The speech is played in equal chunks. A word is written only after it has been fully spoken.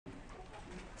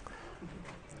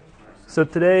So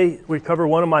today we cover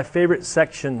one of my favorite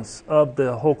sections of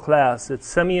the whole class. It's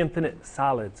semi-infinite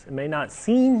solids. It may not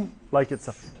seem like it's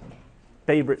a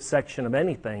favorite section of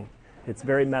anything. It's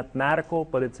very mathematical,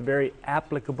 but it's very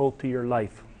applicable to your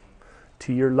life.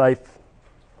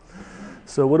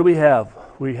 So what do we have?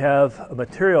 We have a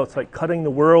material, it's like cutting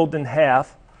the world in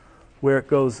half, where it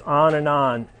goes on,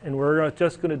 and we're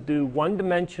just going to do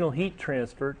one-dimensional heat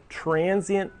transfer,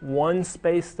 transient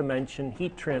one-space dimension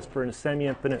heat transfer in a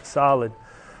semi-infinite solid.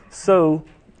 So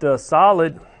the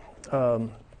solid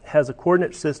has a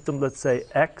coordinate system, let's say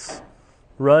x,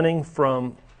 running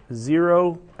from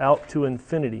 0 out to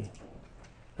infinity.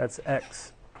 That's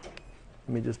x. Let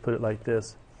me just put it like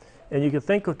this. And you can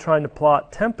think of trying to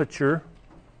plot temperature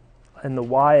in the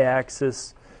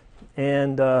y-axis,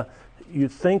 and you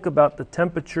think about the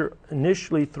temperature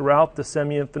initially throughout the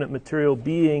semi-infinite material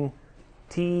being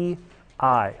Ti.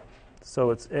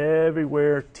 So it's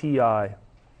everywhere Ti.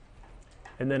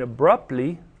 And then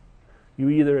abruptly, you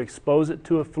either expose it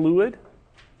to a fluid,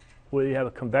 where you have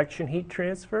a convection heat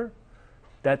transfer,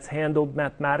 that's handled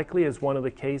mathematically as one of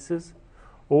the cases,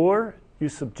 or you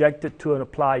subject it to an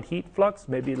applied heat flux.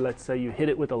 Maybe let's say you hit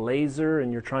it with a laser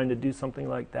and you're trying to do something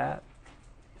like that.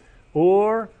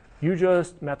 Or you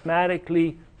just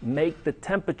mathematically make the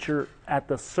temperature at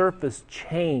the surface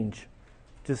change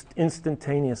just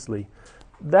instantaneously.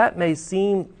 That may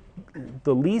seem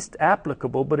the least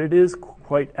applicable, but it is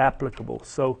quite applicable.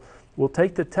 So we'll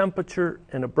take the temperature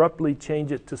and abruptly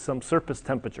change it to some surface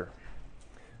temperature.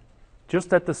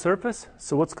 Just at the surface,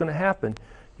 so what's going to happen?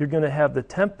 You're going to have the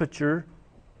temperature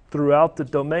throughout the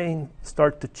domain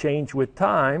start to change with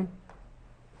time.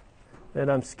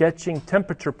 And I'm sketching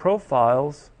temperature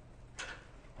profiles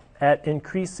at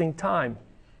increasing time.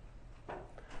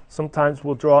 Sometimes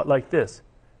we'll draw it like this.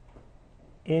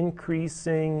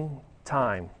 Increasing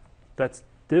time. That's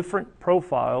different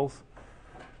profiles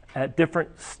at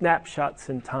different snapshots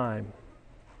in time.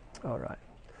 All right.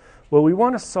 Well, we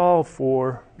want to solve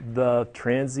for the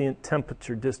transient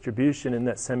temperature distribution in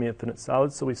that semi-infinite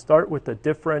solid. So we start with the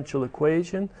differential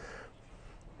equation,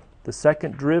 the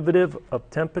second derivative of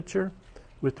temperature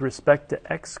with respect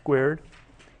to x squared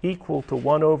equal to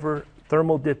 1 over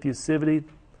thermal diffusivity,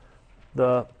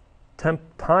 the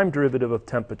time derivative of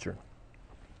temperature.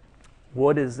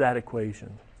 What is that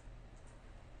equation?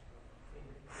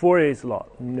 Fourier's law.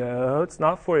 No, it's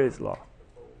not Fourier's law.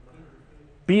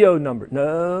 BO number.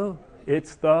 No,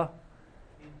 it's the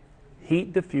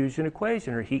heat diffusion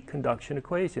equation or heat conduction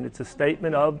equation. It's a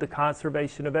statement of the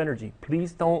conservation of energy.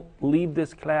 Please don't leave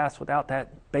this class without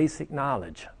that basic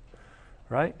knowledge,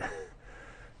 right?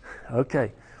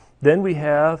 Okay. Then we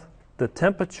have the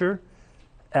temperature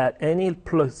at any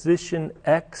position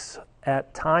x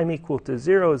at time equal to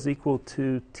 0 is equal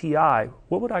to Ti.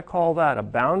 What would I call that? A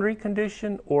boundary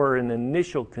condition or an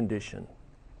initial condition?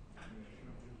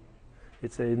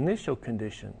 It's an initial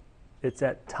condition. It's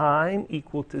at time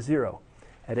equal to 0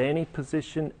 at any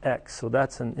position x. So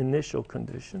that's an initial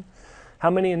condition. How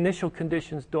many initial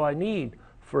conditions do I need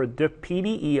for a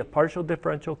PDE, a partial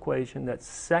differential equation that's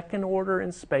second order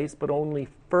in space but only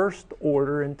first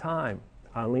order in time?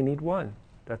 I only need one.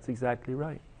 That's exactly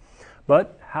right.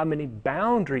 But how many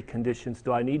boundary conditions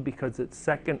do I need because it's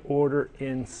second order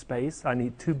in space? I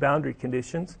need two boundary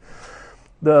conditions.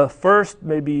 The first,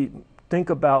 maybe think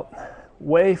about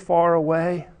way far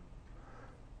away.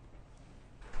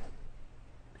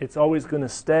 It's always going to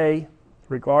stay,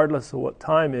 regardless of what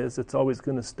time is, it's always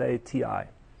going to stay Ti.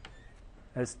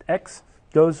 As x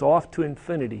goes off to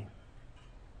infinity,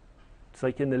 it's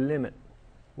like in the limit,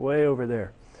 way over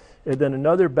there. And then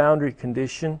another boundary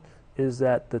condition is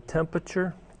that the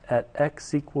temperature at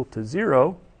x equal to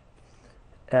 0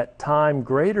 at time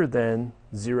greater than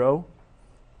 0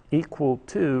 equal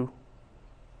to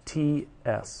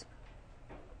Ts.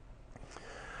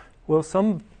 Well,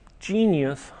 some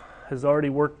genius has already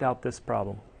worked out this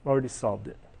problem, already solved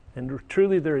it. And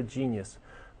truly they're a genius.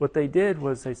 What they did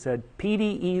was they said,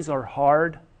 PDEs are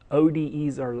hard,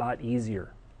 ODEs are a lot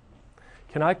easier.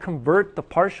 Can I convert the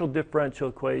partial differential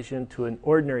equation to an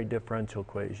ordinary differential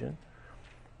equation?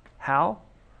 How?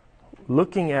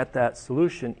 Looking at that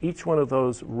solution, each one of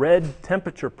those red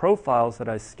temperature profiles that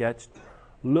I sketched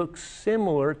looks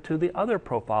similar to the other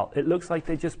profile. It looks like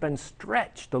they've just been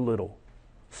stretched a little.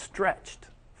 Stretched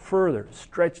further.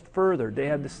 They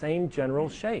have the same general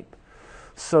shape.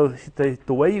 So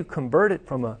the way you convert it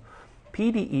from a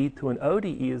PDE to an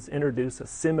ODE is introduce a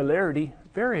similarity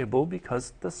variable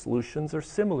because the solutions are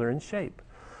similar in shape.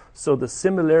 So the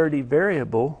similarity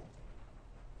variable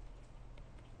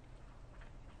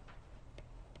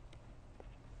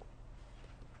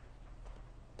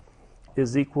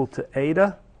is equal to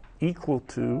eta equal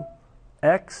to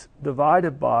x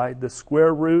divided by the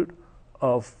square root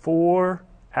of 4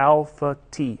 alpha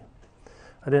t.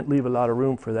 I didn't leave a lot of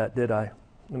room for that, did I?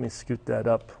 Let me scoot that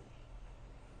up.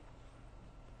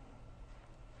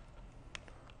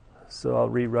 So I'll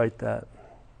rewrite that.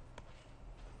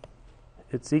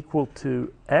 It's equal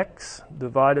to x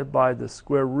divided by the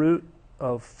square root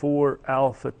of 4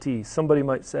 alpha t. Somebody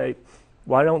might say,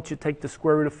 why don't you take the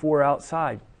square root of 4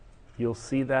 outside? You'll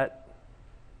see that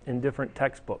in different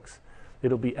textbooks.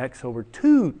 It'll be x over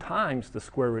 2 times the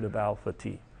square root of alpha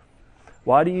t.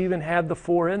 Why do you even have the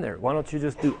 4 in there? Why don't you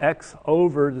just do x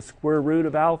over the square root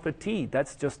of alpha t?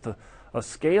 That's just a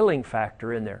scaling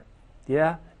factor in there.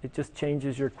 Yeah, it just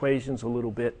changes your equations a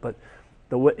little bit, but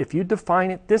if you define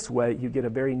it this way, you get a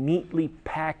very neatly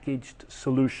packaged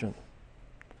solution.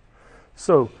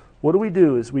 So what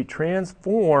do is we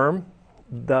transform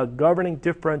the governing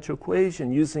differential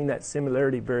equation using that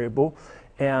similarity variable,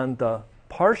 and the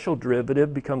partial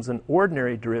derivative becomes an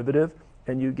ordinary derivative,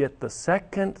 and you get the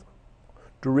second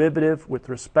derivative with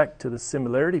respect to the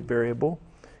similarity variable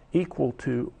equal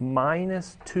to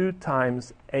minus 2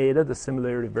 times eta, the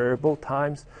similarity variable,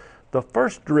 times the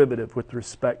first derivative with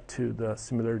respect to the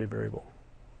similarity variable.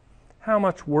 How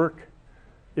much work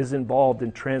is involved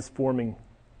in transforming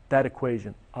that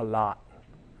equation? A lot.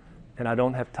 And I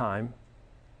don't have time,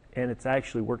 and it's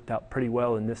actually worked out pretty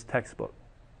well in this textbook.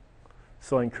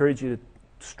 So I encourage you to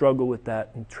struggle with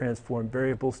that and transform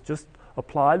variables. Just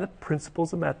apply the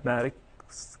principles of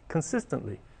mathematics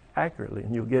consistently, accurately,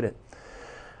 and you'll get it.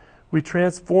 We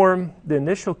transform the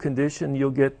initial condition,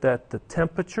 you'll get that the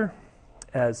temperature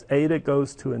as eta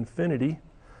goes to infinity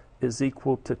is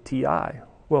equal to Ti.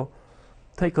 Well,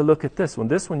 take a look at this one.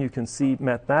 This one you can see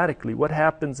mathematically. What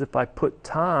happens if I put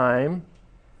time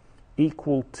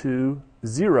equal to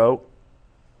 0?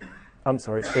 I'm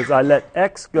sorry, as I let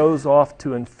x goes off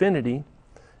to infinity,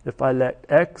 if I let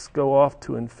x go off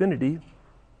to infinity,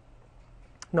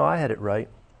 no, I had it right.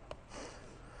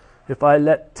 If I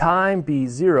let time be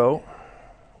 0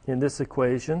 in this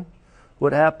equation,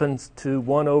 what happens to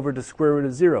 1 over the square root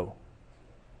of 0?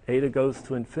 Eta goes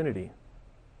to infinity.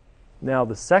 Now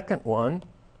the second one,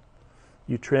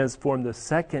 you transform the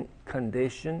second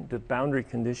condition, the boundary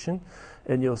condition,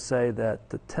 and you'll say that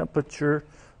the temperature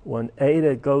when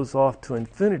eta goes off to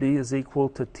infinity is equal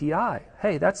to Ti.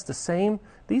 Hey, that's the same.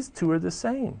 These two are the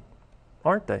same,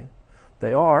 aren't they?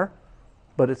 They are,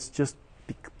 but it's just,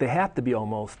 they have to be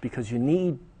almost, because you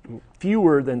need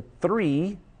fewer than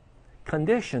 3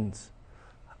 conditions.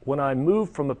 When I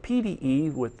moved from a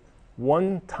PDE with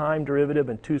 1 time derivative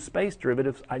and 2 space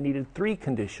derivatives, I needed 3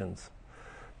 conditions.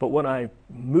 But when I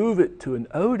move it to an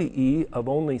ODE of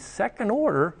only second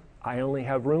order, I only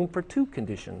have room for 2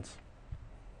 conditions.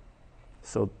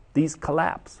 So these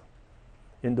collapse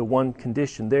into 1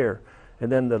 condition there.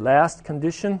 And then the last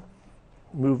condition,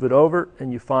 move it over,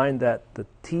 and you find that the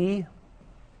T,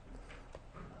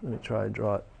 let me try to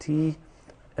draw it, T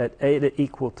at eta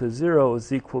equal to 0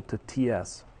 is equal to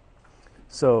Ts.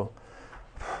 So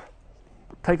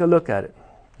take a look at it.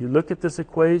 You look at this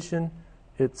equation,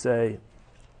 it's a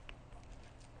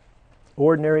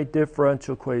ordinary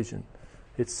differential equation.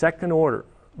 It's second order,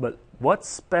 but what's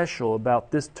special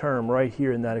about this term right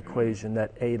here in that equation,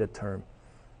 that eta term?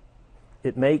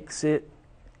 It makes it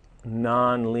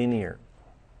non-linear.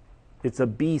 It's a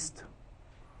beast.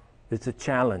 It's a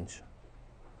challenge.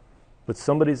 But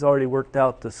somebody's already worked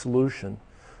out the solution.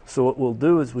 So what we'll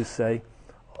do is we say,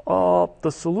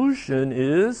 the solution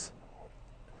is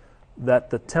that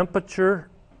the temperature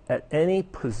at any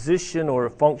position or a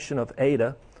function of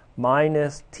eta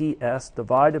minus Ts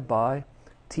divided by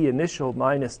T initial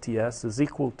minus Ts is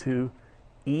equal to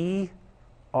ERF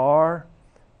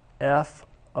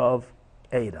of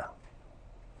eta.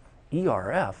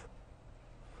 ERF?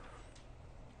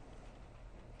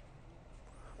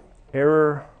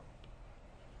 Error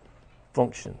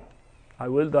function. I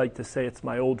would like to say it's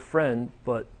my old friend,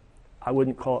 but I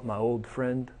wouldn't call it my old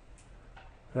friend,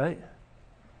 right?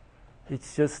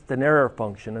 It's just an error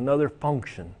function, another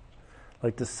function,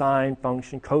 like the sine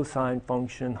function, cosine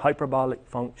function, hyperbolic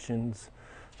functions.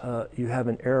 You have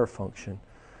an error function.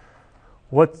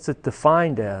 What's it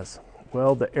defined as?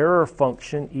 Well, the error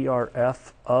function,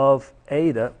 ERF of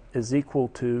eta, is equal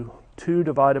to 2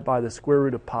 divided by the square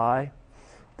root of pi.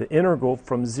 The integral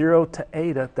from 0 to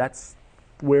eta, that's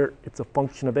where it's a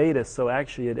function of eta, so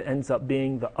actually it ends up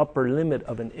being the upper limit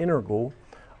of an integral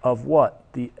of what?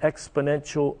 The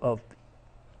exponential of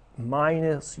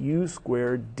minus u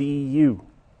squared du.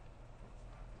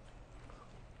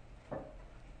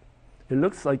 It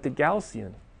looks like the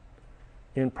Gaussian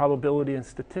in probability and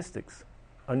statistics,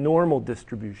 a normal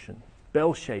distribution.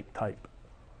 bell-shaped type.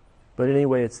 But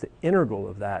anyway, it's the integral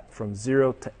of that from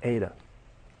 0 to eta.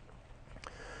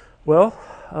 Well,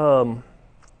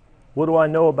 what do I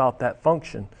know about that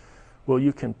function? Well,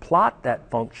 you can plot that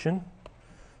function.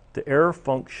 The error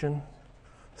function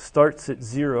starts at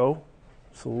 0.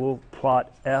 So we'll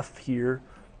plot f here.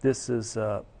 This is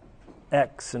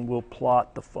x, and we'll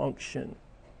plot the function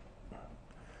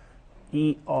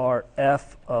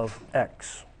ERF of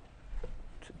x.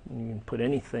 You can put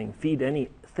anything, feed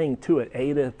anything to it,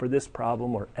 eta for this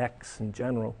problem or x in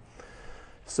general.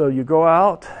 So you go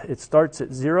out, it starts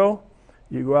at 0,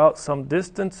 you go out some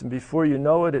distance, and before you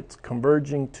know it, it's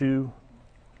converging to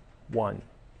 1.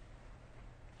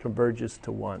 Converges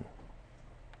to 1.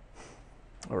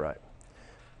 All right.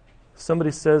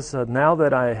 Somebody says, now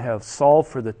that I have solved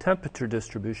for the temperature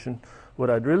distribution, what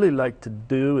I'd really like to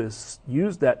do is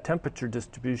use that temperature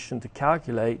distribution to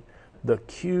calculate the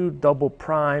Q double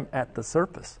prime at the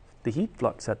surface, the heat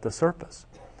flux at the surface.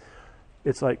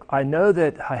 It's like, I know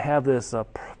that I have this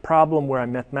problem where I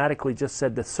mathematically just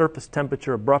said the surface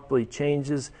temperature abruptly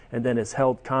changes and then is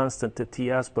held constant to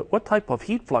Ts, but what type of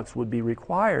heat flux would be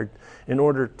required in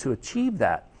order to achieve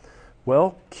that?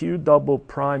 Well, Q double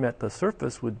prime at the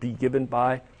surface would be given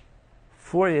by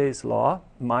Fourier's law,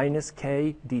 minus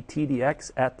K dt dx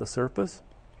at the surface.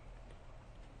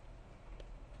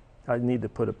 I need to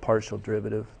put a partial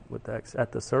derivative with x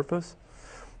at the surface.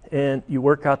 And you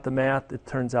work out the math, it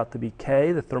turns out to be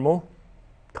K, the thermal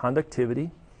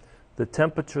conductivity, the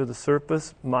temperature of the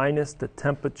surface minus the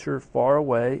temperature far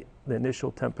away, the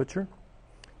initial temperature,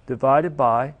 divided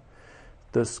by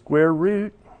the square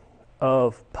root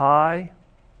of pi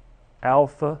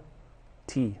alpha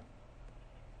T.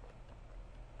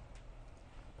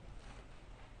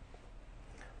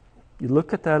 You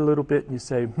look at that a little bit and you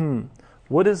say,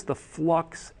 what is the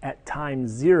flux at time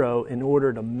 0 in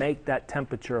order to make that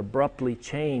temperature abruptly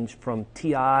change from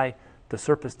Ti, the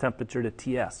surface temperature, to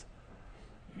Ts?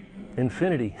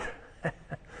 Infinity.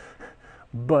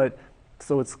 But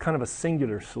so it's kind of a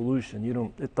singular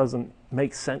solution. It doesn't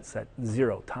make sense at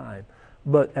 0 time.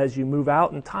 But as you move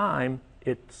out in time,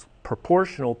 it's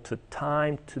proportional to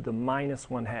time to the minus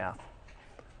 1/2.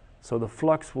 So the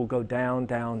flux will go down,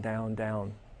 down, down,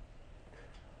 down.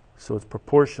 So it's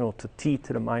proportional to T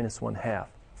to the minus 1/2.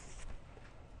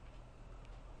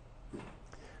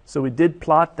 So we did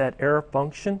plot that error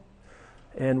function,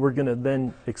 and we're going to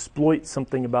then exploit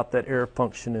something about that error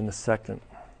function in a second.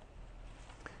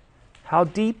 How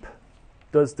deep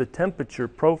does the temperature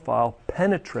profile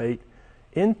penetrate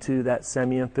into that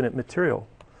semi-infinite material?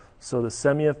 So the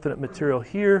semi-infinite material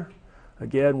here,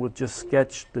 again, we'll just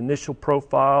sketch the initial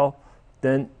profile,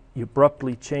 then you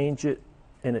abruptly change it,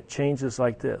 and it changes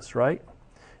like this, right?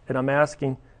 And I'm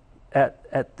asking,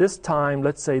 at this time,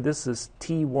 let's say this is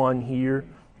T1 here,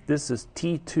 this is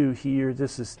T2 here,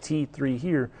 this is T3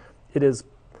 here. It has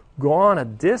gone a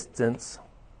distance,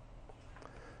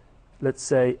 let's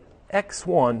say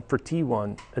x1 for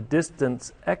T1, a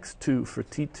distance x2 for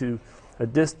T2, a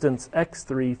distance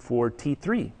x3 for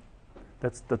T3.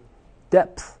 That's the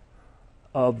depth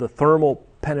of the thermal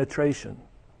penetration.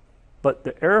 But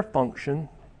the error function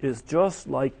is just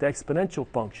like the exponential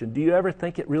function. Do you ever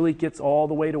think it really gets all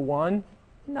the way to 1?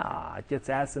 Nah, it gets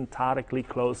asymptotically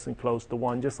close and close to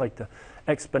 1, just like the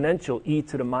exponential e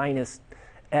to the minus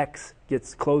x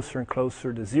gets closer and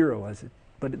closer to 0,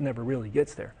 but it never really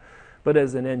gets there. But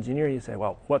as an engineer, you say,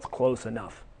 well, what's close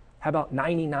enough? How about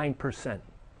 99%?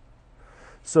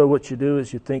 So what you do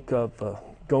is you think of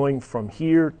going from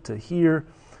here to here,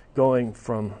 going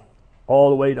from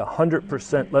all the way to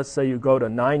 100%. Let's say you go to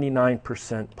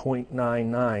 99%,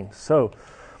 0.99. So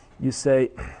you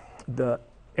say the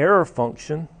error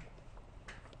function,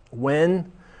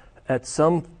 when at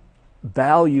some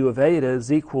value of eta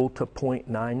is equal to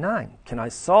 0.99. Can I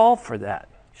solve for that?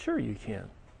 Sure you can.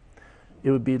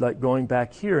 It would be like going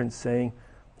back here and saying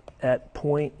at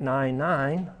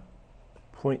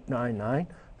 0.99,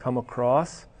 come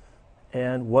across,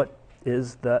 and what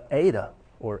is the eta,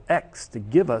 or x, to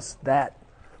give us that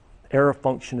error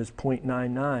function is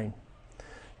 0.99.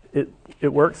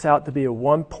 It works out to be a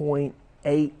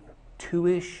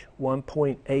 1.82-ish,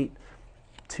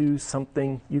 1.82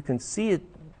 something. You can see it,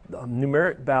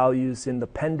 numeric values in the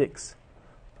appendix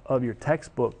of your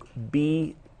textbook,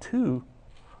 B2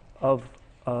 of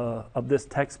this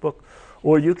textbook.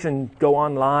 Or you can go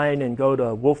online and go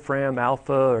to Wolfram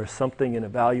Alpha or something and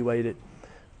evaluate it.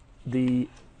 The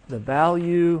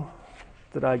value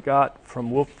that I got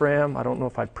from Wolfram, I don't know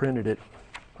if I printed it,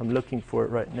 I'm looking for it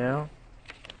right now,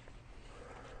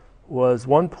 was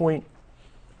 1.82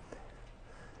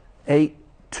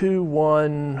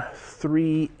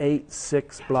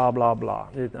 21386 blah blah blah.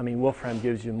 I mean, Wolfram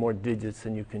gives you more digits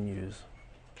than you can use.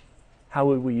 How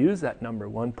would we use that number?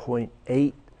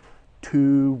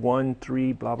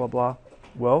 1.8213 blah blah blah.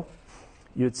 Well,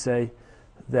 you'd say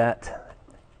that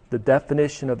the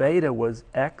definition of eta was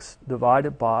x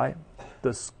divided by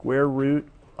the square root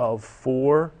of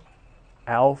 4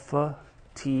 alpha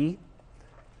t,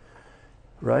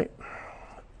 right?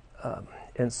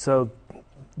 And so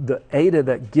the eta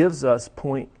that gives us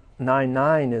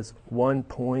 0.99 is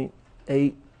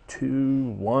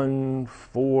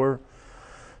 1.8214.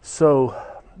 So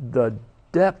the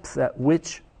depth at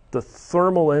which the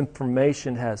thermal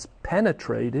information has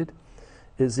penetrated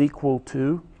is equal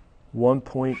to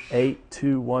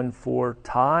 1.8214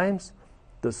 times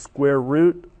the square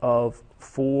root of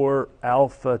 4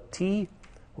 alpha t.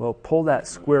 Well, pull that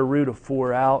square root of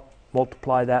 4 out,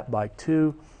 multiply that by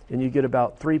 2, and you get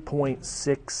about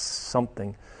 3.6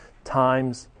 something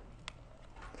times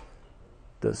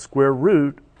the square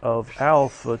root of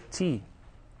alpha t.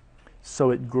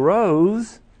 So it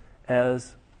grows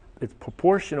as it's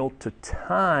proportional to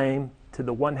time to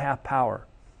the 1/2 power.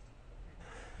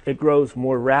 It grows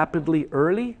more rapidly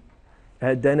early,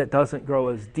 and then it doesn't grow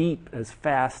as deep, as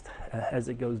fast as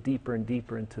it goes deeper and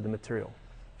deeper into the material.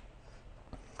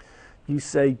 You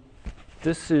say,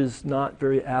 this is not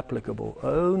very applicable.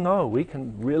 Oh no, we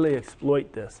can really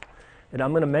exploit this. And I'm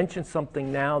going to mention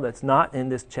something now that's not in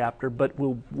this chapter, but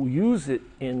we'll use it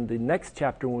in the next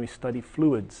chapter when we study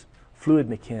fluids, fluid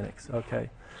mechanics. Okay.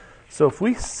 So if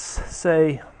we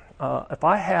say, if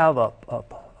I have a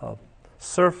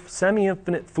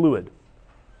semi-infinite fluid,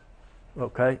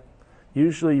 okay,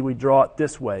 usually we draw it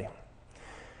this way,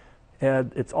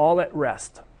 and it's all at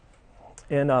rest.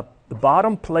 And the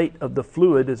bottom plate of the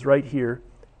fluid is right here,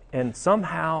 and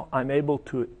somehow I'm able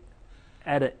to,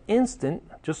 at an instant,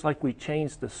 just like we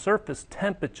change the surface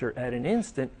temperature at an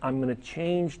instant, I'm going to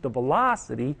change the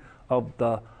velocity of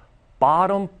the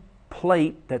bottom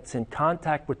plate that's in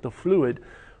contact with the fluid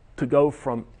to go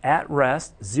from at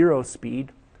rest, 0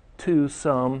 speed, to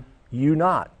some u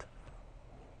naught.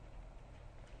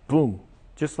 Boom.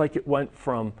 Just like it went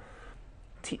from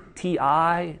Ti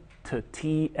to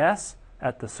Ts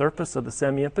at the surface of the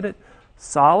semi-infinite.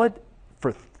 Solid,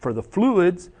 for the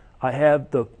fluids, I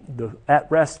have the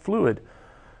at-rest fluid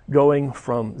going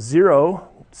from 0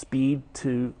 speed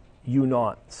to u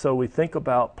naught. So we think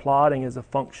about plotting as a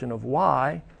function of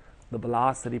y, the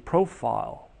velocity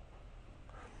profile.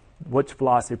 Which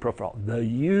velocity profile? The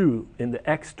u in the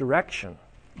x direction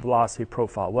velocity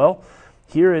profile. Well,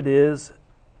 here it is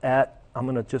at, I'm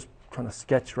going to just kind of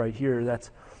sketch right here.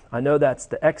 I know that's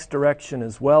the x direction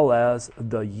as well as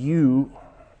the u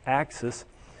axis,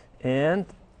 and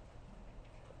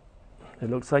it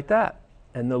looks like that.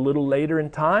 And a little later in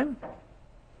time,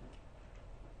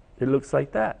 it looks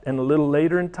like that. And a little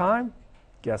later in time,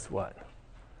 guess what?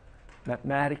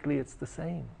 Mathematically, it's the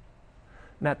same.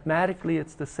 Mathematically,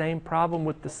 it's the same problem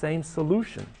with the same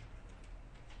solution.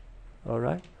 All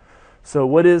right? So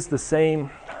what is the same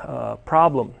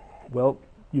problem? Well,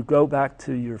 you go back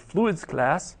to your fluids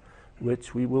class,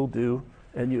 which we will do,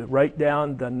 and you write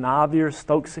down the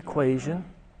Navier-Stokes equation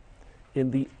in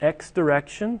the x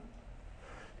direction,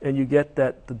 and you get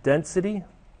that the density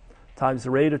times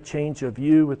the rate of change of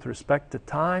u with respect to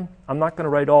time. I'm not going to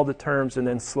write all the terms and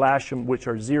then slash them, which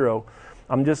are 0.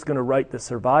 I'm just going to write the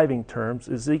surviving terms,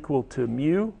 is equal to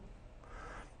mu,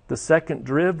 the second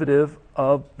derivative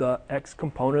of the x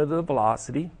component of the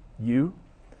velocity, u,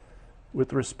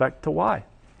 with respect to y.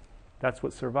 That's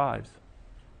what survives.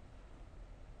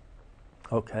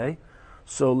 Okay,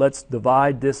 so let's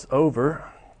divide this over.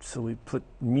 So we put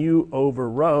mu over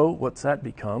rho. What's that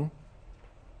become?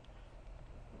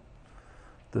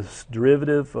 The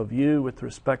derivative of u with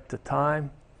respect to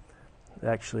time.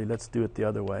 Actually, let's do it the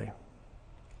other way.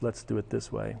 Let's do it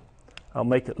this way. I'll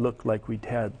make it look like we'd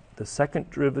had the second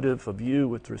derivative of u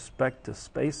with respect to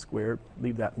space squared,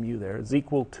 leave that mu there, is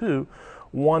equal to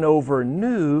 1 over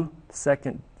nu,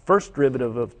 first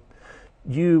derivative of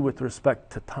u with respect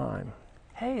to time.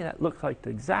 Hey, that looks like the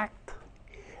exact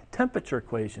temperature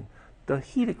equation, the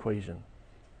heat equation.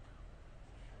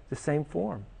 The same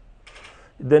form.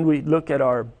 Then we look at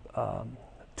our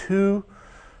two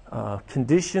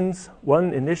conditions,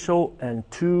 one initial and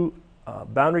two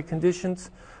boundary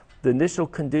conditions. The initial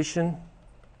condition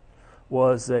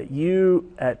was that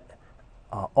u at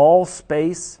all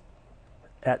space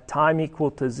at time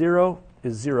equal to 0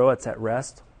 is 0, it's at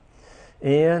rest.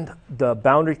 And the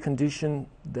boundary condition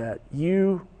that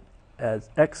u as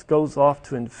x goes off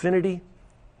to infinity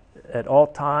at all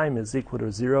time is equal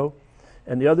to 0.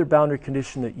 And the other boundary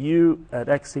condition that u at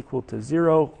x equal to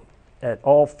 0 at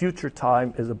all future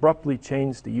time is abruptly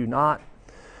changed to u naught.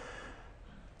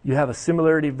 You have a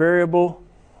similarity variable.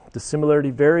 The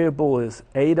similarity variable is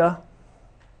eta,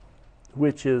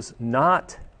 which is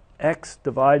not x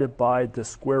divided by the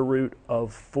square root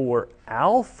of 4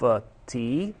 alpha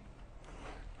t.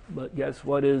 But guess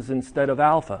what is instead of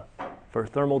alpha? For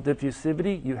thermal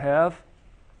diffusivity, you have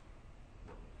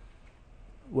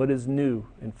what is new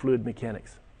in fluid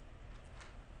mechanics?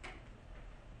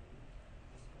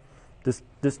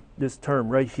 This term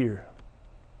right here.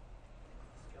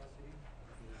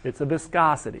 It's a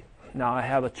viscosity. Now I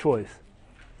have a choice.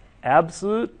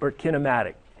 Absolute or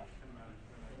kinematic?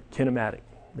 Kinematic.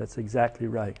 That's exactly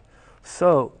right.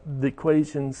 So the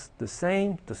equation's the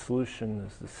same, the solution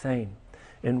is the same.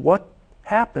 And what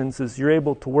happens is you're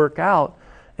able to work out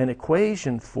an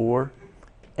equation for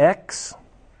x,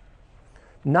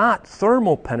 not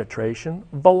thermal penetration,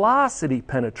 velocity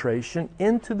penetration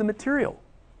into the material.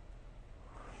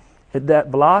 And that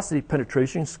velocity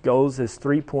penetration goes as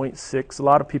 3.6. A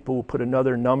lot of people will put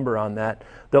another number on that.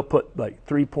 They'll put like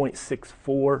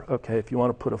 3.64. Okay, if you want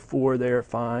to put a 4 there,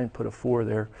 fine, put a 4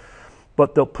 there.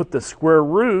 But they'll put the square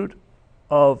root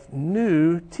of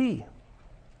nu t.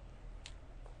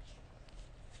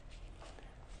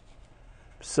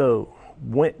 So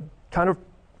kind of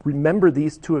remember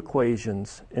these two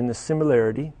equations in the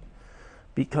similarity,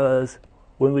 because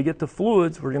when we get to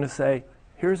fluids, we're going to say,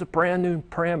 here's a brand new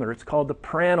parameter. It's called the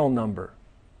Prandtl number.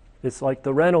 It's like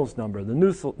the Reynolds number, the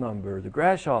Nusselt number, the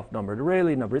Grashof number, the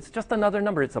Rayleigh number. It's just another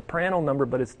number. It's a Prandtl number,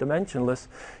 but it's dimensionless,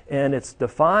 and it's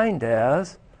defined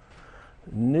as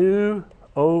nu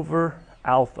over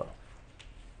alpha.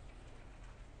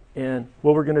 And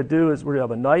what we're going to do is we're going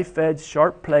to have a knife edge,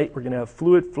 sharp plate. We're going to have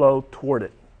fluid flow toward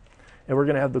it. And we're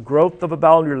going to have the growth of a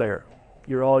boundary layer.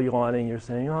 You're all yawning. You're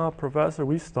saying, oh, Professor,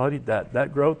 we studied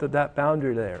that growth of that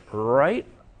boundary layer, right?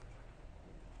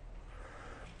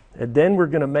 And then we're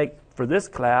going to make, for this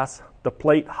class, the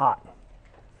plate hot.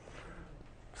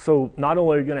 So not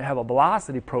only are you going to have a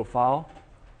velocity profile,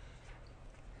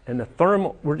 and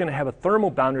we're going to have a thermal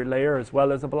boundary layer as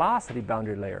well as a velocity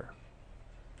boundary layer.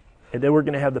 And then we're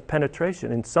going to have the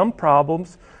penetration. In some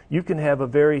problems, you can have a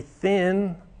very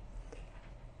thin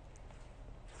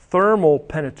thermal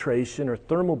penetration or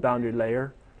thermal boundary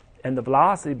layer and the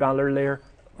velocity boundary layer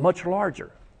much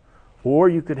larger. Or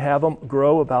you could have them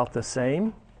grow about the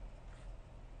same.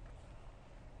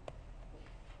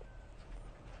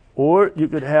 Or you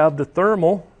could have the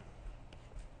thermal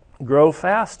grow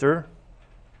faster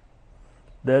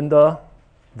than the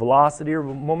velocity or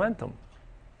momentum.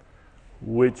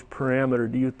 Which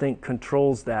parameter do you think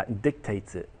controls that and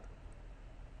dictates it?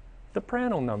 The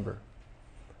Prandtl number.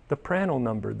 The Prandtl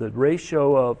number, the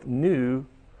ratio of nu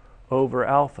over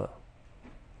alpha.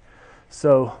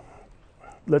 So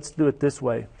let's do it this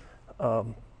way.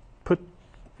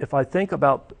 If I think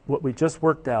about what we just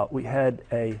worked out, we had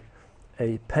a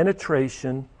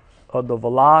penetration of the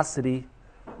velocity,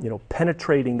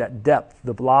 penetrating that depth,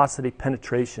 the velocity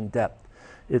penetration depth.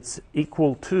 It's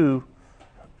equal to,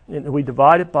 we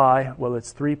divide it by, well,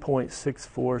 it's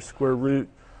 3.64 square root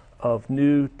of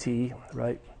nu t,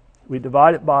 right? We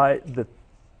divide it by the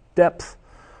depth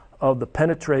of the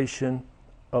penetration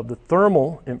of the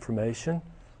thermal information,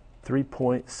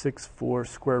 3.64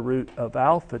 square root of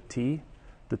alpha t.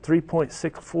 The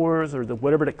 3.64s, or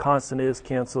whatever the constant is,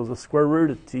 cancels the square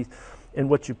root of t. And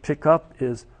what you pick up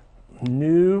is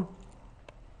nu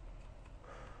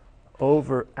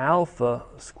over alpha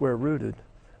square rooted.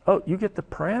 Oh, you get the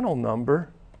Prandtl number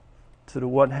to the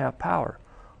 1/2 power.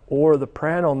 Or the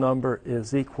Prandtl number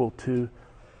is equal to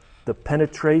the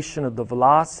penetration of the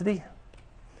velocity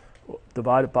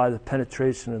divided by the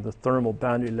penetration of the thermal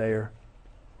boundary layer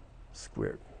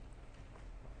squared.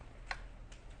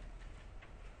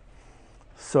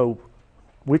 So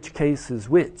which case is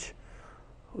which?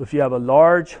 If you have a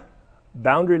large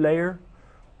boundary layer,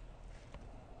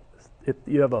 if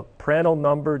you have a Prandtl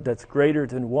number that's greater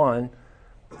than 1,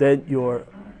 then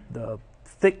the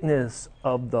thickness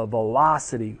of the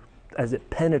velocity as it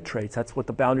penetrates, that's what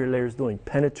the boundary layer is doing,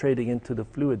 penetrating into the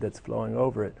fluid that's flowing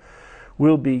over it,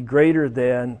 will be greater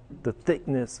than the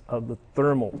thickness of the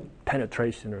thermal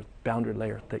penetration or boundary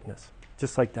layer thickness,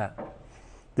 just like that.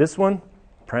 This one,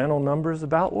 Prandtl number is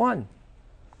about 1.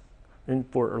 And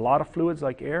for a lot of fluids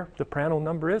like air, the Prandtl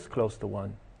number is close to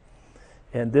 1.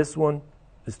 And this one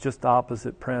is just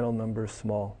opposite, Prandtl number is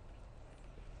small.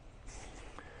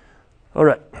 All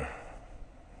right.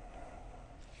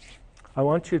 I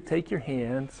want you to take your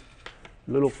hands,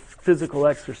 a little physical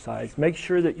exercise. Make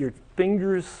sure that your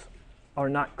fingers are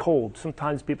not cold.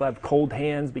 Sometimes people have cold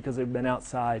hands because they've been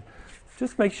outside.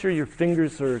 Just make sure your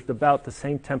fingers are about the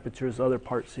same temperature as other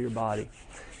parts of your body.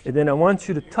 And then I want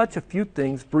you to touch a few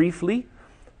things briefly.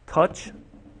 Touch,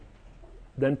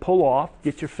 then pull off.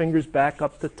 Get your fingers back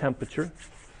up to temperature.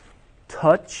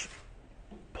 Touch,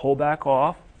 pull back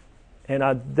off. And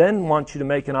I then want you to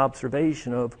make an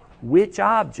observation of which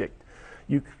object.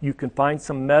 You can find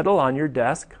some metal on your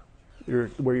desk,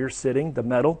 where you're sitting, the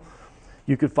metal.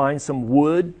 You could find some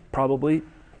wood, probably.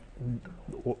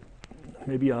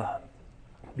 Maybe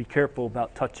be careful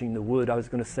about touching the wood. I was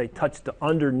going to say touch the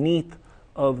underneath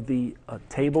of the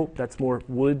table. That's more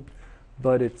wood,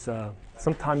 but it's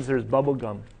sometimes there's bubble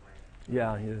gum.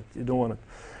 Yeah, you don't want to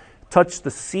touch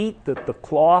the seat, the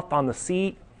cloth on the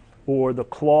seat, or the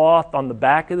cloth on the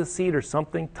back of the seat or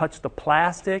something. Touch the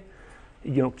plastic.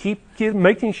 You know, keep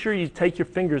making sure you take your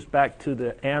fingers back to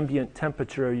the ambient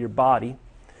temperature of your body.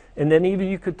 And then even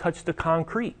you could touch the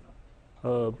concrete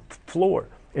floor.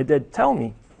 And then tell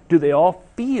me, do they all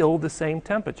feel the same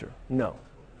temperature? No.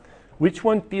 Which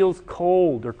one feels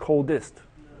cold or coldest?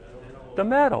 The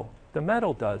metal. The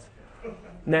metal does.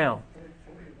 Now,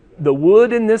 the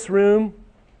wood in this room,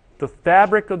 the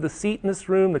fabric of the seat in this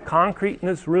room, the concrete in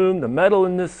this room, the metal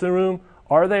in this room,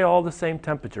 are they all the same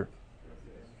temperature?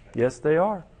 Yes, they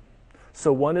are.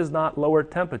 So one is not lower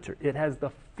temperature. It has the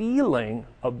feeling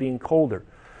of being colder.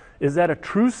 Is that a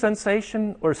true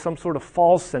sensation or some sort of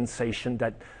false sensation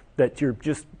that you're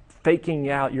just faking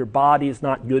out? Your body is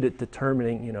not good at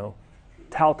determining,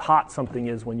 how hot something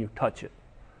is when you touch it.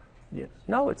 Yeah.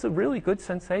 No, it's a really good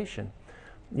sensation.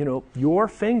 Your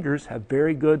fingers have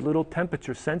very good little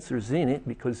temperature sensors in it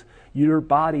because your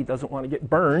body doesn't want to get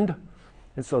burned.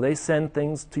 And so they send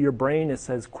things to your brain that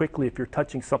says quickly, if you're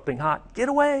touching something hot, get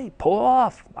away, pull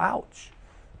off, ouch,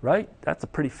 right? That's a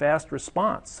pretty fast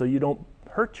response, so you don't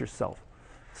hurt yourself.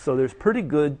 So there's pretty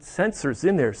good sensors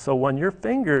in there. So when your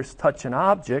fingers touch an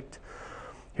object,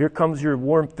 here comes your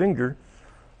warm finger,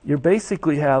 you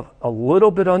basically have a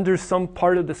little bit under some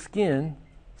part of the skin,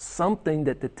 something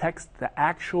that detects the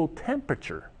actual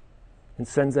temperature and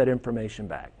sends that information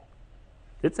back.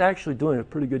 It's actually doing a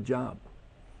pretty good job.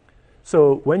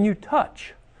 So when you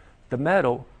touch the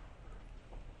metal,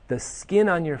 the skin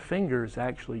on your finger is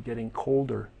actually getting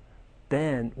colder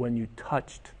than when you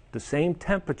touched the same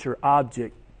temperature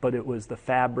object, but it was the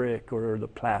fabric or the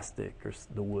plastic or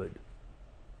the wood.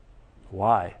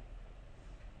 Why?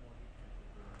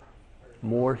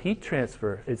 More heat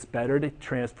transfer. It's better to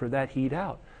transfer that heat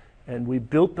out. And we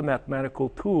built the mathematical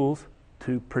tools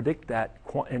to predict that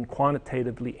and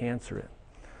quantitatively answer it.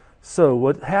 So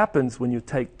what happens when you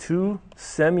take two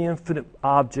semi-infinite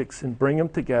objects and bring them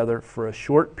together for a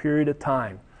short period of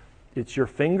time? It's your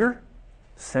finger,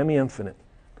 semi-infinite,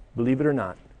 believe it or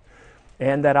not.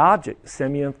 And that object,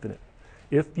 semi-infinite.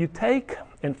 If you take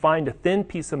and find a thin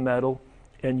piece of metal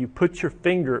and you put your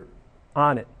finger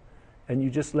on it and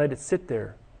you just let it sit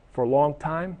there for a long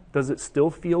time, does it still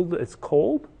feel that it's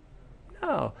cold?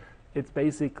 No. It's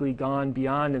basically gone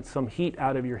beyond, and some heat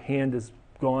out of your hand is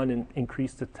gone and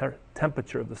increased the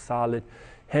temperature of the solid.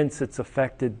 Hence, it's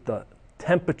affected the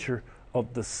temperature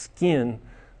of the skin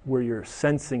where you're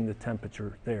sensing the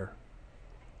temperature there.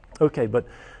 Okay, but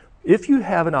if you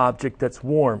have an object that's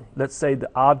warm, let's say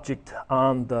the object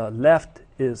on the left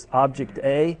is object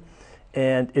A,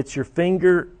 and it's your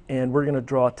finger, and we're going to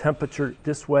draw a temperature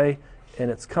this way, and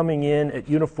it's coming in at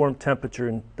uniform temperature,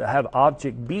 and to have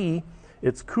object B,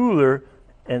 it's cooler,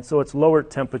 and so it's lower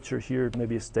temperature here.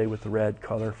 Maybe stay with the red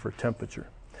color for temperature.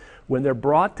 When they're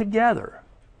brought together,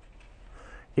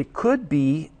 it could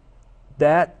be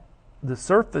that the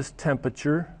surface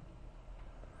temperature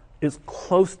is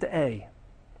close to A.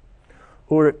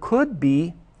 Or it could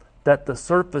be that the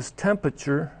surface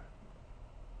temperature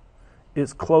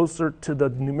is closer to the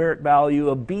numeric value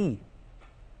of B,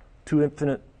 to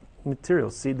infinite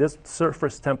materials. See, this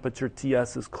surface temperature,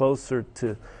 TS, is closer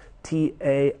to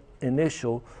TA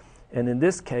initial, and in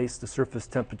this case, the surface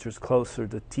temperature is closer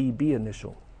to TB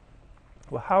initial.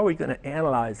 Well, how are we going to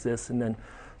analyze this and then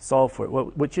solve for it?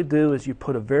 Well, what you do is you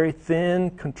put a very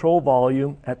thin control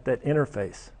volume at that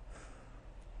interface.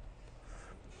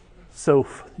 So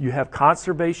you have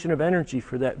conservation of energy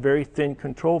for that very thin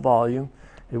control volume,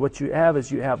 and what you have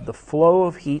is you have the flow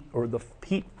of heat, or the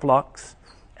heat flux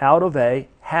out of A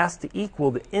has to equal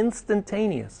the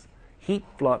instantaneous heat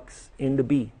flux into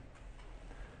B.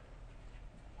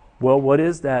 Well, what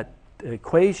is that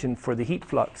equation for the heat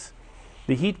flux?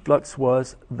 The heat flux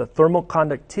was the thermal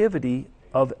conductivity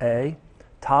of A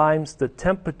times the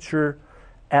temperature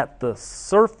at the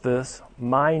surface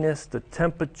minus the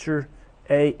temperature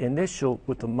A initial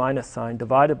with the minus sign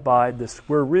divided by the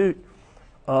square root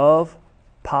of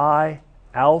pi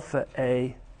alpha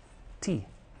A t.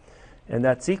 And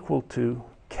that's equal to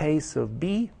K sub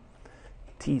B,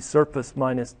 T surface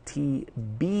minus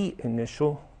TB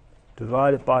initial,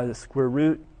 divided by the square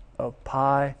root of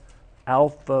pi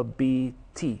alpha B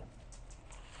t.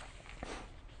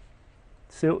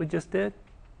 See what we just did?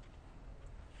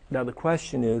 Now the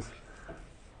question is,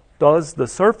 does the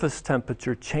surface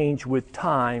temperature change with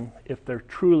time if they're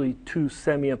truly two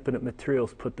semi-infinite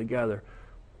materials put together?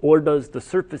 Or does the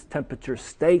surface temperature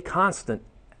stay constant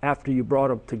after you brought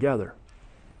them together?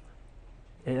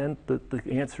 And the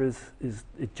answer is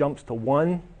it jumps to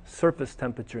one surface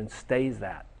temperature and stays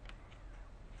that.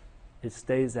 It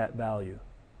stays that value.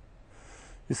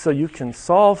 So you can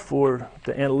solve for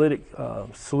the analytic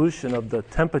solution of the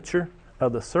temperature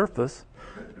of the surface,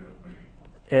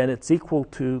 and it's equal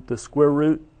to the square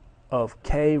root of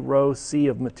K rho C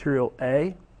of material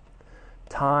A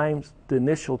times the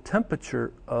initial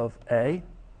temperature of A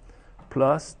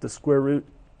plus the square root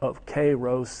of K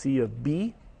rho C of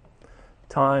B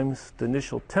times the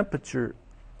initial temperature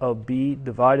of B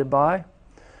divided by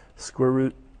square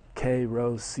root K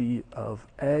rho C of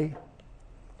A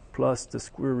plus the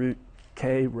square root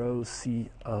K rho C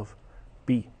of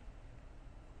B.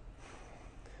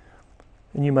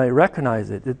 And you may recognize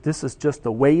it, that this is just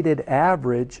the weighted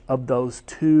average of those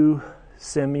two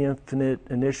semi-infinite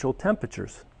initial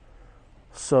temperatures.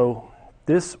 So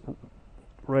this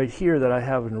right here that I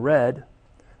have in red,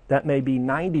 that may be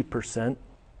 90%,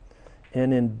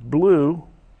 and in blue,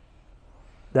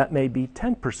 that may be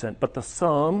 10%, but the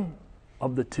sum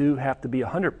of the two have to be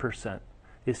 100%.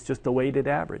 It's just a weighted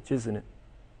average, isn't it?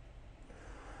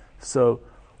 So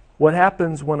what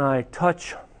happens when I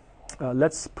touch,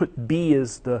 let's put A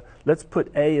as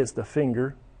the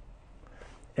finger,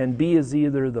 and B is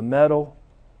either the metal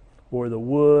or the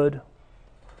wood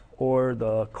or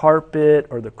the carpet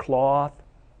or the cloth,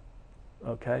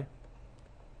 okay?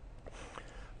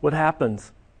 What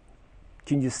happens?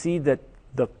 Can you see that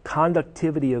the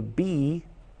conductivity of B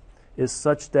is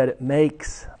such that it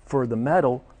makes, for the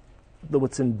metal,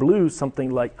 what's in blue, something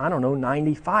like,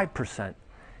 95%.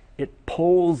 It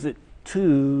pulls it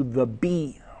to the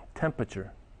B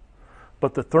temperature.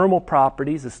 But the thermal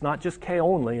properties, it's not just K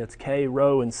only, it's K,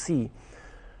 rho, and C,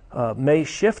 may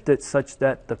shift it such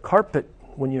that the carpet,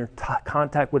 when you're in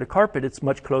contact with a carpet, it's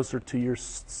much closer to your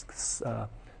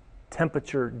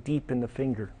temperature deep in the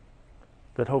finger.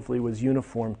 That hopefully was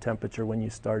uniform temperature when you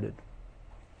started.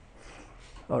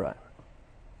 All right.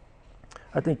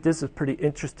 I think this is pretty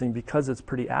interesting because it's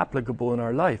pretty applicable in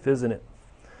our life, isn't it?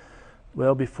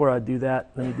 Well, before I do that,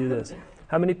 let me do this.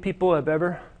 How many people have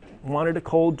ever wanted a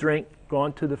cold drink,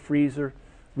 gone to the freezer,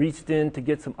 reached in to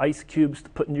get some ice cubes to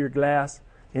put into your glass,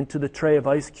 into the tray of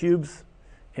ice cubes,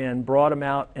 and brought them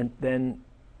out and then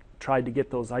tried to get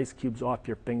those ice cubes off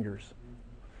your fingers?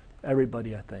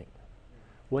 Everybody, I think.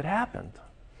 What happened?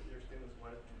 Your skin is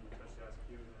wet and you touch the ice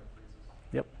cube and it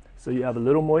freezes. Yep. So you have a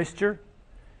little moisture.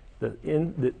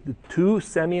 The two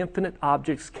semi-infinite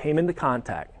objects came into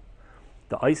contact,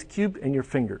 the ice cube and your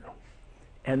finger.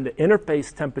 And the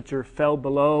interface temperature fell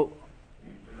below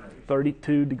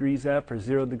 32 degrees F or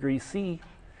 0 degrees C,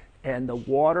 and the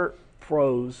water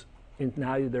froze, and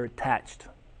now they're attached.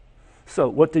 So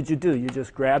what did you do? You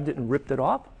just grabbed it and ripped it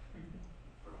off?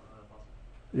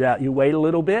 Yeah, you wait a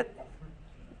little bit,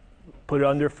 put it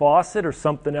under a faucet or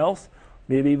something else,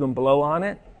 maybe even blow on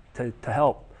it to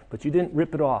help. But you didn't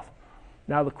rip it off.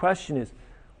 Now the question is,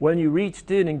 when you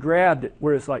reached in and grabbed it,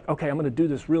 where it's like, okay, I'm going to do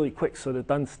this really quick so that it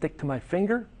doesn't stick to my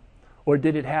finger, or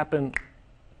did it happen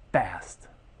fast?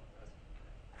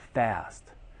 Fast.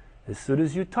 As soon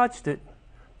as you touched it,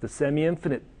 the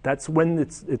semi-infinite, that's when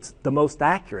it's the most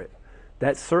accurate.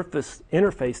 That surface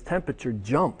interface temperature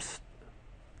jumps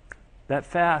that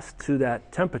fast to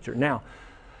that temperature. Now,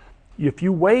 if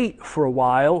you wait for a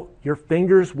while, your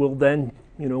fingers will then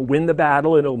win the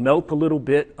battle. It'll melt a little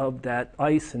bit of that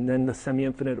ice, and then the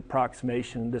semi-infinite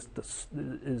approximation this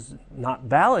is not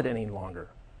valid any longer.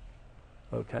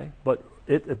 Okay? But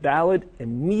it's valid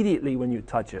immediately when you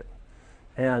touch it,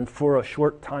 and for a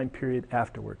short time period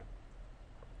afterward.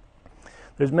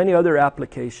 There's many other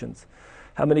applications.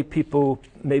 How many people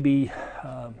maybe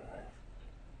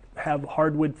have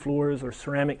hardwood floors or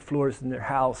ceramic floors in their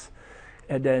house,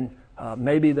 and then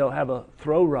maybe they'll have a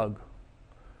throw rug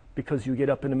because you get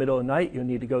up in the middle of the night, you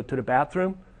need to go to the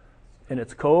bathroom, and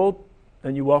it's cold,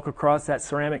 and you walk across that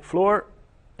ceramic floor,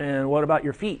 and what about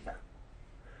your feet?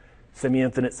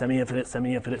 Semi-infinite, semi-infinite,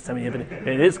 semi-infinite, semi-infinite.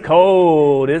 It is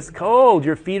cold. It's cold.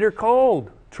 Your feet are cold.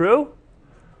 True?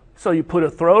 So you put a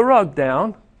throw rug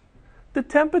down, The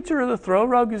temperature of the throw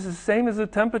rug is the same as the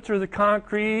temperature of the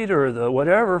concrete or the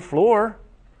whatever floor,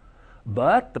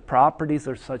 but the properties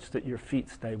are such that your feet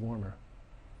stay warmer.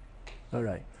 All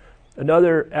right.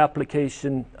 Another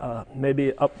application,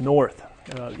 maybe up north.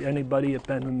 Anybody have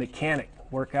been a mechanic,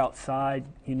 work outside,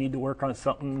 you need to work on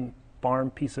something,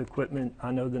 farm piece of equipment.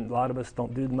 I know that a lot of us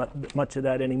don't do much of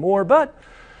that anymore, but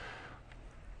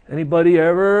anybody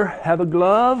ever have a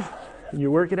glove and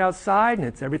you're working outside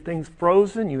and everything's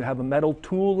frozen, you have a metal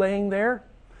tool laying there?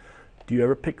 Do you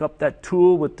ever pick up that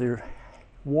tool with your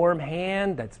warm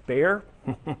hand that's bare?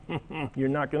 You're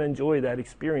not going to enjoy that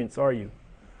experience, are you?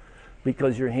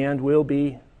 Because your hand will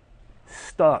be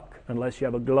stuck unless you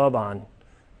have a glove on.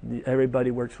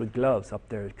 Everybody works with gloves up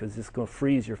there because it's going to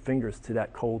freeze your fingers to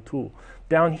that cold tool.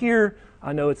 Down here,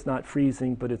 I know it's not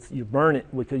freezing, but you burn it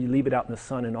because you leave it out in the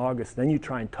sun in August. Then you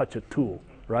try and touch a tool,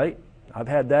 right? I've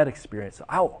had that experience.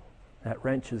 Ow! That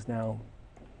wrench is now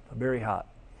very hot.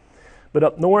 But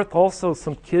up north, also,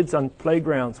 some kids on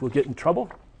playgrounds will get in trouble.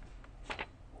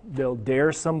 They'll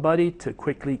dare somebody to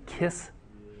quickly kiss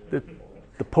the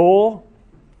pole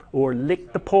or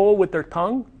lick the pole with their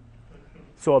tongue.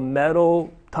 So a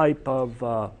metal type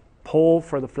of pole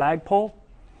for the flagpole.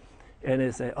 And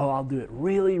they say, oh, I'll do it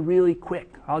really, really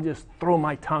quick. I'll just throw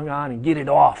my tongue on and get it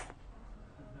off.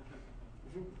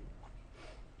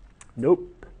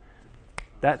 Nope.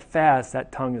 That fast,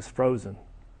 that tongue is frozen.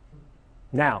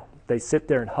 Now, they sit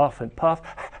there and huff and puff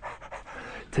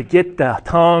to get the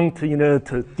tongue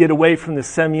to get away from the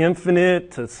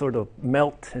semi-infinite, to sort of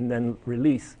melt and then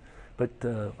release. But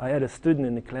I had a student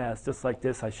in the class, just like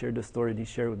this. I shared this story, and he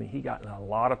shared with me. He got in a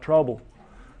lot of trouble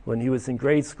when he was in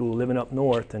grade school living up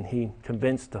north, and he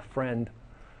convinced a friend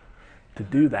to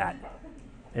do that.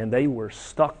 And they were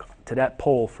stuck to that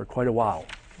pole for quite a while.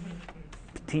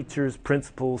 Teachers,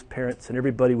 principals, parents, and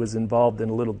everybody was involved in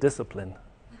a little discipline.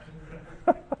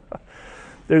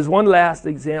 There's one last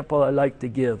example I like to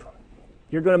give.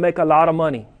 You're going to make a lot of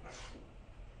money.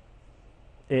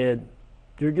 And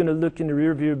you're going to look in the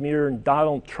rearview mirror and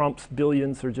Donald Trump's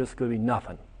billions are just going to be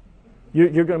nothing. You're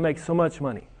going to make so much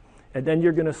money. And then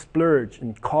you're going to splurge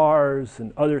in cars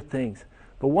and other things.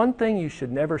 But one thing you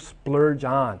should never splurge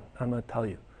on, I'm going to tell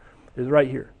you, is right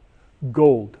here.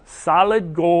 Gold.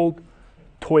 Solid gold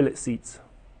toilet seats.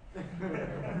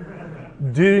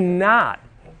 Do not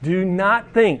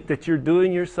think that you're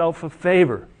doing yourself a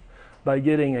favor by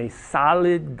getting a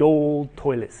solid gold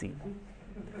toilet seat.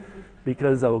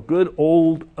 Because a good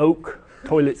old oak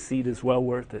toilet seat is well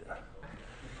worth it.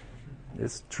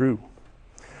 It's true.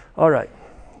 All right.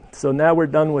 So now we're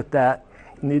done with that.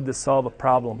 Need to solve a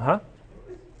problem, huh?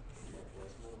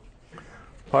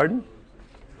 Pardon?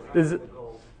 Is it?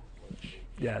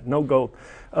 Yeah, no gold.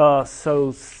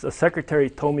 So the secretary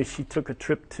told me she took a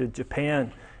trip to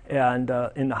Japan, and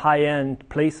in the high-end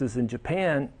places in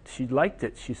Japan, she liked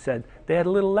it. She said they had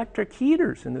little electric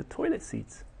heaters in the toilet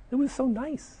seats. It was so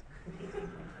nice.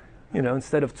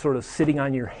 Instead of sort of sitting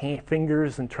on your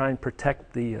fingers and trying to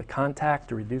protect the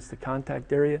contact or reduce the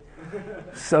contact area.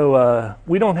 So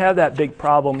we don't have that big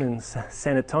problem in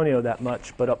San Antonio that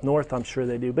much, but up north I'm sure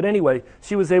they do. But anyway,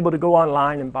 she was able to go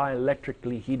online and buy an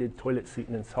electrically heated toilet seat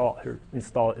and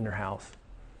install it in her house.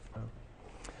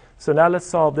 So now let's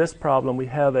solve this problem. We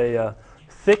have a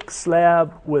thick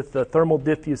slab with a thermal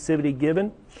diffusivity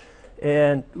given,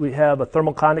 and we have a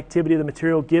thermal conductivity of the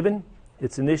material given.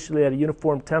 It's initially at a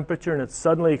uniform temperature, and it's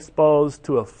suddenly exposed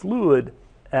to a fluid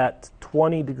at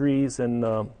 20 degrees and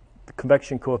the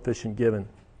convection coefficient given.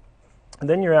 And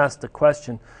then you're asked the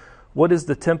question, what is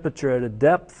the temperature at a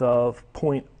depth of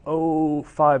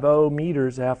 0.050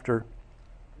 meters after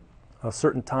a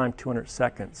certain time, 200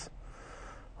 seconds?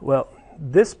 Well,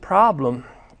 this problem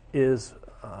is,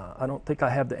 I don't think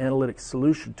I have the analytic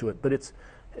solution to it, but it's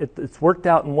worked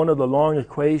out in one of the long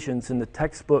equations in the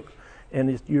textbook.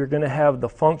 And you're going to have the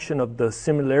function of the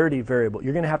similarity variable.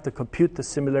 You're going to have to compute the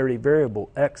similarity variable,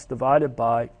 x divided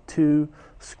by 2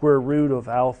 square root of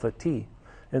alpha t.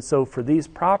 And so for these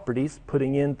properties,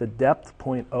 putting in the depth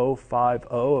 0.050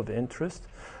 of interest,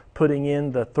 putting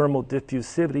in the thermal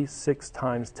diffusivity 6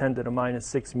 times 10 to the minus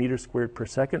 6 meters squared per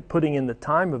second, putting in the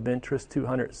time of interest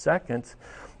 200 seconds,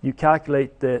 you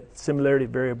calculate the similarity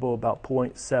variable about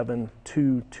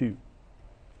 0.722.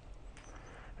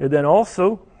 And then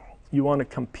also, you want to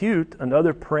compute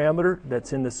another parameter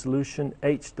that's in the solution,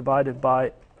 h divided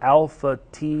by alpha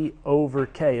t over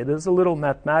k. It is a little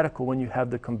mathematical when you have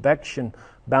the convection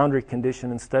boundary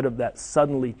condition instead of that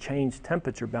suddenly changed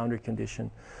temperature boundary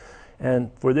condition.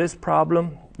 And for this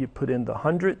problem, you put in the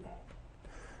 100,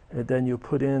 and then you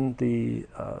put in the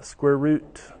square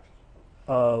root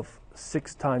of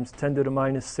 6 times 10 to the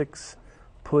minus 6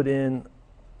 put in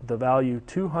the value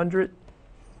 200,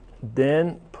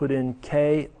 then put in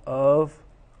K of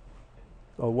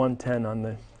 110 on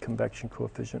the convection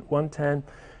coefficient, 110,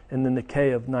 and then the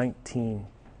K of 19,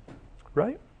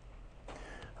 right?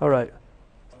 All right,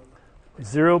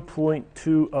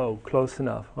 0.20, close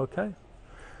enough, okay?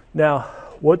 Now,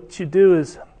 what you do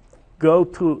is go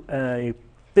to a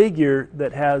figure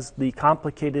that has the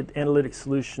complicated analytic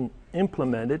solution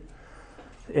implemented,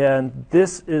 and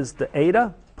this is the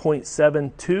eta,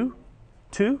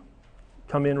 0.722,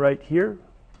 come in right here,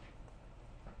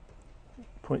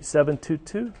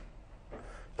 0.722,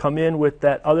 come in with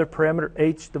that other parameter,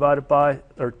 h divided by,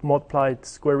 or multiplied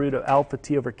square root of alpha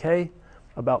t over k,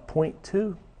 about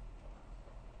 0.2,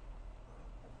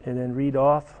 and then read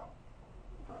off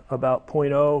about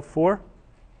 0.04,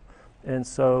 and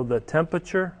so the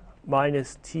temperature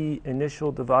minus T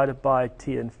initial divided by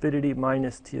T infinity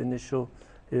minus T initial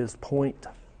is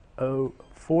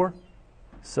 0.04.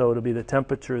 So it'll be the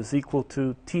temperature is equal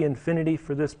to T infinity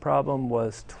for this problem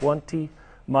was 20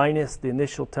 minus the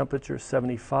initial temperature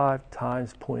 75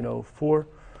 times 0.04.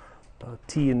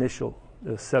 T initial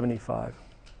is 75,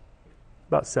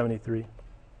 about 73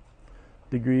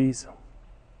 degrees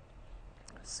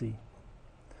C.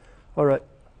 All right.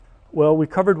 Well, we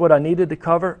covered what I needed to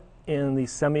cover in the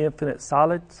semi-infinite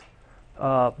solids.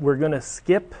 We're going to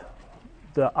skip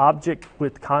the object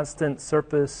with constant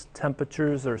surface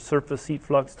temperatures or surface heat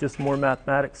flux, just more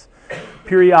mathematics.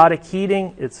 Periodic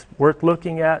heating, it's worth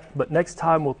looking at, but next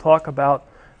time we'll talk about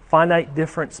finite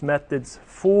difference methods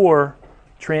for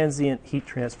transient heat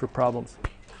transfer problems.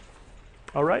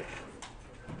 All right?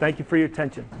 Thank you for your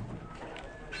attention.